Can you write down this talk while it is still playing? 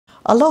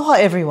Aloha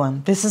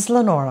everyone, this is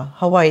Lenora,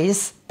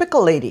 Hawaii's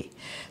Pickle Lady.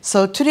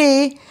 So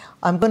today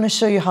I'm going to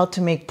show you how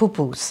to make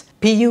pupus.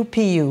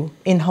 P-U-P-U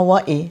in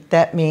Hawaii,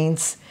 that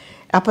means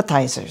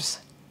appetizers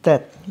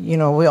that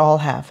we all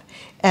have.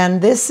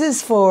 And this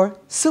is for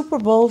Super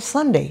Bowl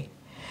Sunday.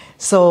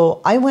 So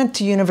I went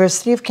to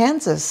University of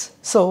Kansas,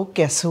 so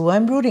guess who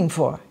I'm rooting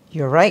for?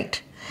 You're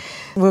right.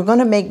 We're going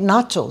to make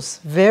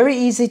nachos, very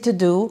easy to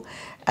do,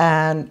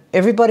 and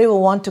everybody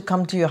will want to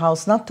come to your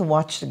house not to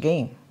watch the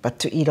game, but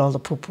to eat all the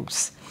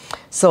pupus.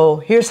 So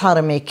here's how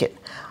to make it.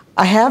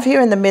 I have here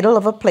in the middle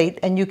of a plate,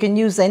 and you can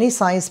use any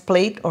size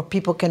plate or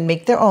people can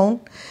make their own.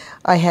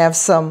 I have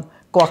some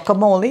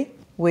guacamole,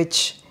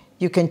 which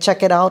you can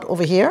check it out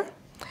over here.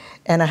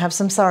 And I have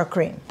some sour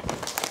cream.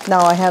 Now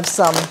I have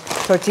some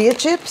tortilla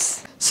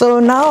chips. So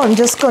now I'm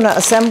just going to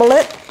assemble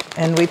it,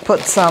 and we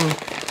put some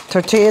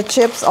tortilla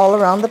chips all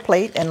around the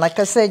plate. And like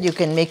I said, you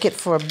can make it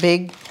for a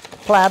big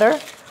platter,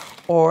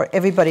 or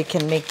everybody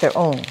can make their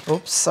own.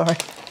 Oops, sorry.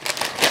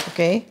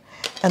 Okay,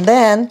 and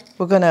then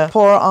we're going to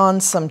pour on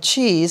some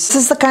cheese. This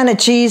is the kind of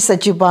cheese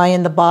that you buy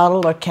in the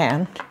bottle or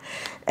can.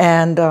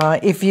 And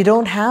if you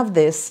don't have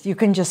this, you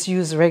can just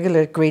use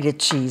regular grated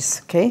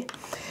cheese, okay?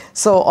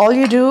 So all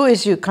you do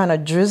is you kind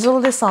of drizzle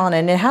this on,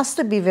 and it has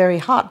to be very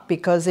hot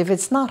because if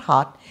it's not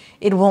hot,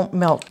 it won't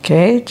melt.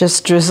 Okay,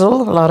 just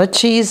drizzle a lot of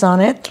cheese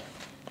on it.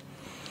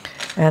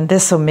 And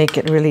this will make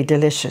it really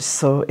delicious.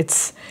 So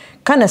it's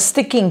kind of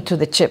sticking to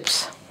the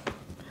chips.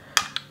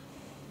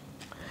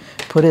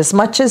 Put as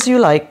much as you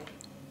like.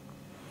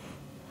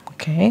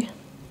 Okay.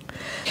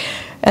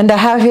 And I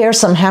have here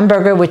some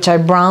hamburger which I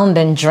browned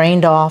and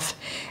drained off,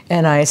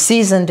 and I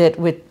seasoned it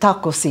with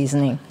taco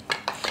seasoning.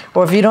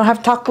 Or if you don't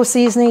have taco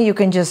seasoning, you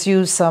can just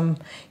use some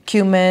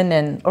cumin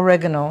and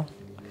oregano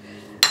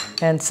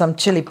and some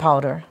chili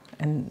powder,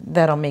 and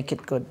that'll make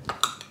it good.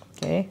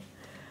 Okay.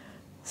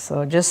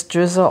 So just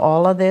drizzle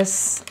all of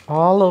this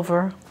all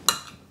over.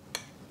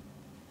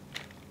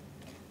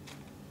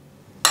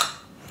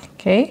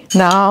 Okay,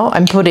 now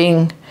I'm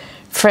putting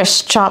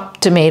fresh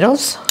chopped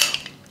tomatoes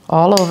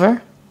all over.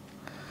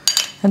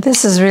 And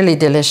this is really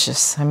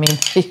delicious. I mean,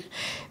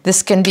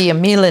 this can be a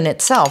meal in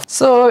itself.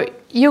 So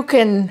you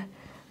can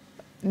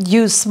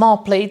use small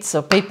plates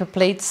or paper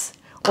plates,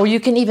 or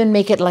you can even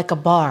make it like a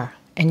bar.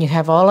 And you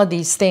have all of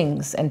these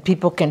things, and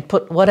people can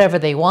put whatever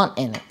they want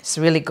in it. It's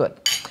really good.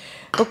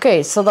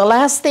 Okay, so the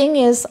last thing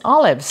is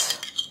olives.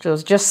 So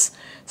just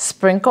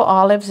sprinkle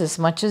olives as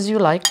much as you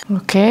like.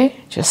 Okay,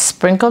 just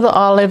sprinkle the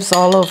olives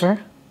all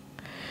over.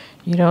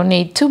 You don't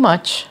need too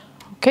much,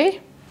 okay?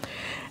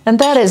 And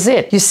that is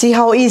it. You see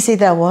how easy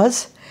that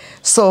was?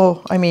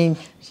 So, I mean,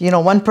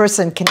 one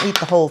person can eat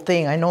the whole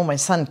thing. I know my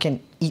son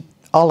can eat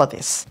all of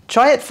this.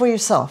 Try it for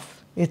yourself.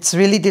 It's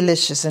really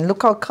delicious, and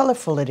look how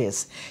colorful it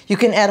is. You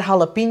can add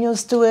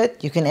jalapenos to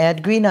it. You can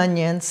add green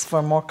onions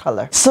for more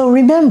color. So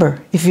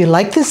remember, if you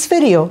like this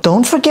video,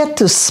 don't forget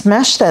to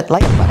smash that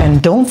like button,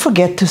 and don't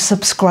forget to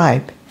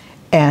subscribe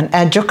and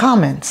add your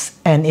comments.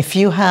 And if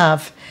you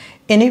have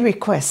any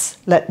requests,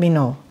 let me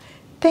know.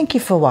 Thank you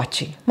for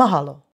watching. Mahalo.